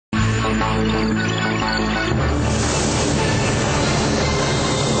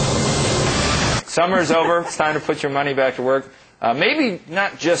Summer's over. It's time to put your money back to work. Maybe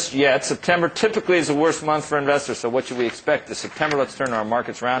not just yet. September typically is the worst month for investors, so what should we expect this September? Let's turn to our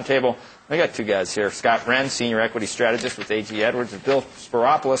Markets Roundtable. We got two guys here. Scott Wren, Senior Equity Strategist with A.G. Edwards, and Bill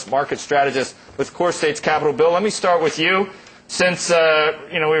Spiropoulos, Market Strategist with CoreStates Capital. Bill, let me start with you. Since,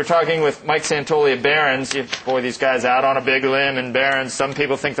 we were talking with Mike Santoli at Barron's, boy, these guys out on a big limb in Barron's. Some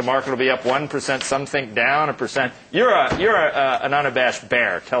people think the market will be up 1%, some think down 1%. You're an unabashed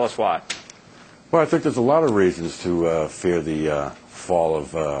bear. Tell us why. Well, I think there's a lot of reasons to fear the fall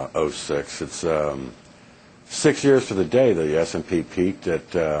of '06. It's 6 years to the day the S&P peaked at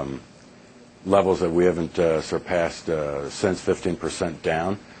levels that we haven't surpassed since 15%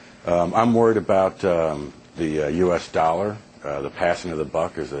 down. I'm worried about the U.S. dollar. The passing of the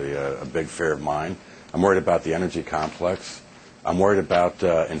buck is a big fear of mine. I'm worried about the energy complex. I'm worried about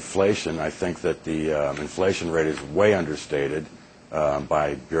inflation. I think that the inflation rate is way understated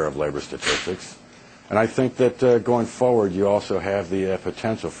by Bureau of Labor Statistics. And I think that going forward, you also have the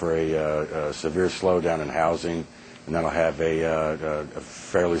potential for a severe slowdown in housing, and that'll have a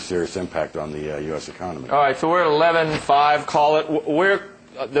fairly serious impact on the U.S. economy. All right, so we're at 11.5, call it. Where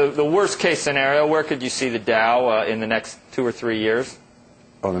the worst case scenario, where could you see the Dow in the next 2 or 3 years?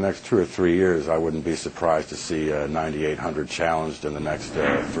 Oh, the next 2 or 3 years, I wouldn't be surprised to see 9,800 challenged in the next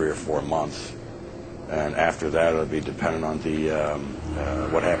 3 or 4 months. And after that, it'll be dependent on the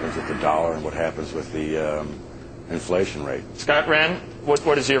what happens with the dollar and what happens with the inflation rate. Scott Wren,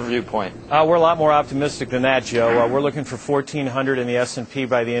 what is your viewpoint? We're a lot more optimistic than that, Joe. We're looking for 1,400 in the S&P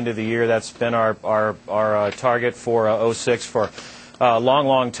by the end of the year. That's been our target for '06 for a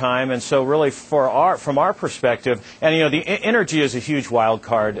long time. And so really from our perspective, and the energy is a huge wild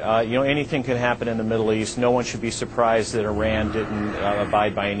card. Anything can happen in the Middle East. No one should be surprised that Iran didn't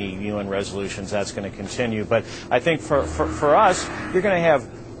abide by any UN resolutions. That's going to continue. But I think for us, you're going to have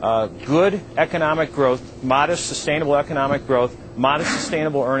good economic growth, modest sustainable economic growth, modest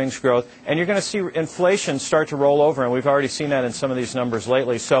sustainable earnings growth, and you're going to see inflation start to roll over, and we've already seen that in some of these numbers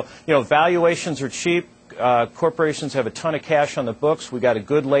lately. So, valuations are cheap. Corporations have a ton of cash on the books. We got a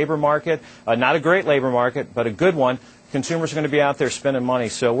good labor market, not a great labor market, but a good one. Consumers are going to be out there spending money,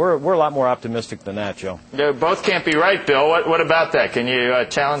 so we're a lot more optimistic than that, Joe. They both can't be right, Bill. What about that? Can you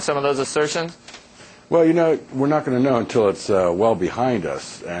challenge some of those assertions? Well, we're not going to know until it's well behind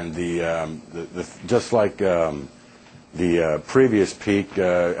us, and just like the previous peak,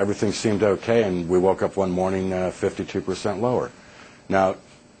 everything seemed okay, and we woke up one morning 52% lower. Now,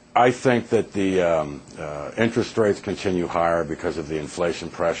 I think that the interest rates continue higher because of the inflation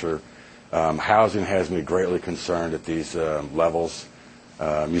pressure. Housing has me greatly concerned at these levels.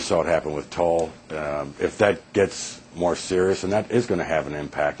 You saw it happen with Toll. If that gets more serious, and that is going to have an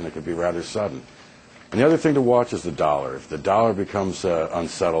impact, and it could be rather sudden. And the other thing to watch is the dollar. If the dollar becomes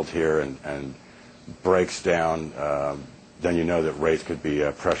unsettled here and breaks down, then you know that rates could be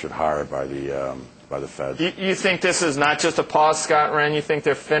pressured higher by the Fed. You think this is not just a pause, Scott Wren? You think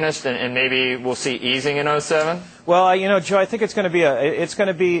they're finished, and maybe we'll see easing in '07? Well, Joe, I think it's going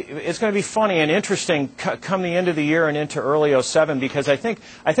to be funny and interesting come the end of the year and into early '07, because I think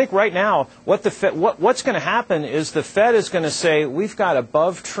right now what's going to happen is the Fed is going to say we've got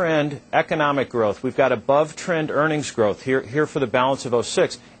above trend economic growth, we've got above trend earnings growth here for the balance of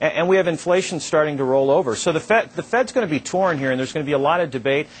 '06, and we have inflation starting to roll over. So the Fed's going to be torn here, and there's going to be a lot of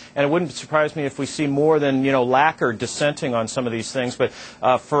debate, and it wouldn't surprise me if we see more than lacquer dissenting on some of these things. But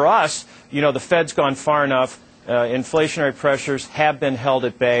for us, the Fed's gone far enough. Inflationary pressures have been held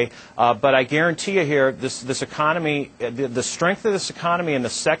at bay, but I guarantee you here, this economy, the strength of this economy in the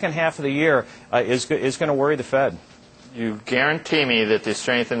second half of the year is going to worry the Fed. You guarantee me that the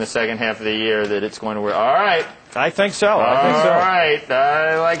strength in the second half of the year, that it's going to worry. All right. I think so. All right.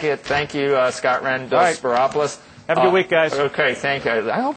 I like it. Thank you, Scott Wren, Bill Spiropoulos. Have a good week, guys. Okay, thank you. I hope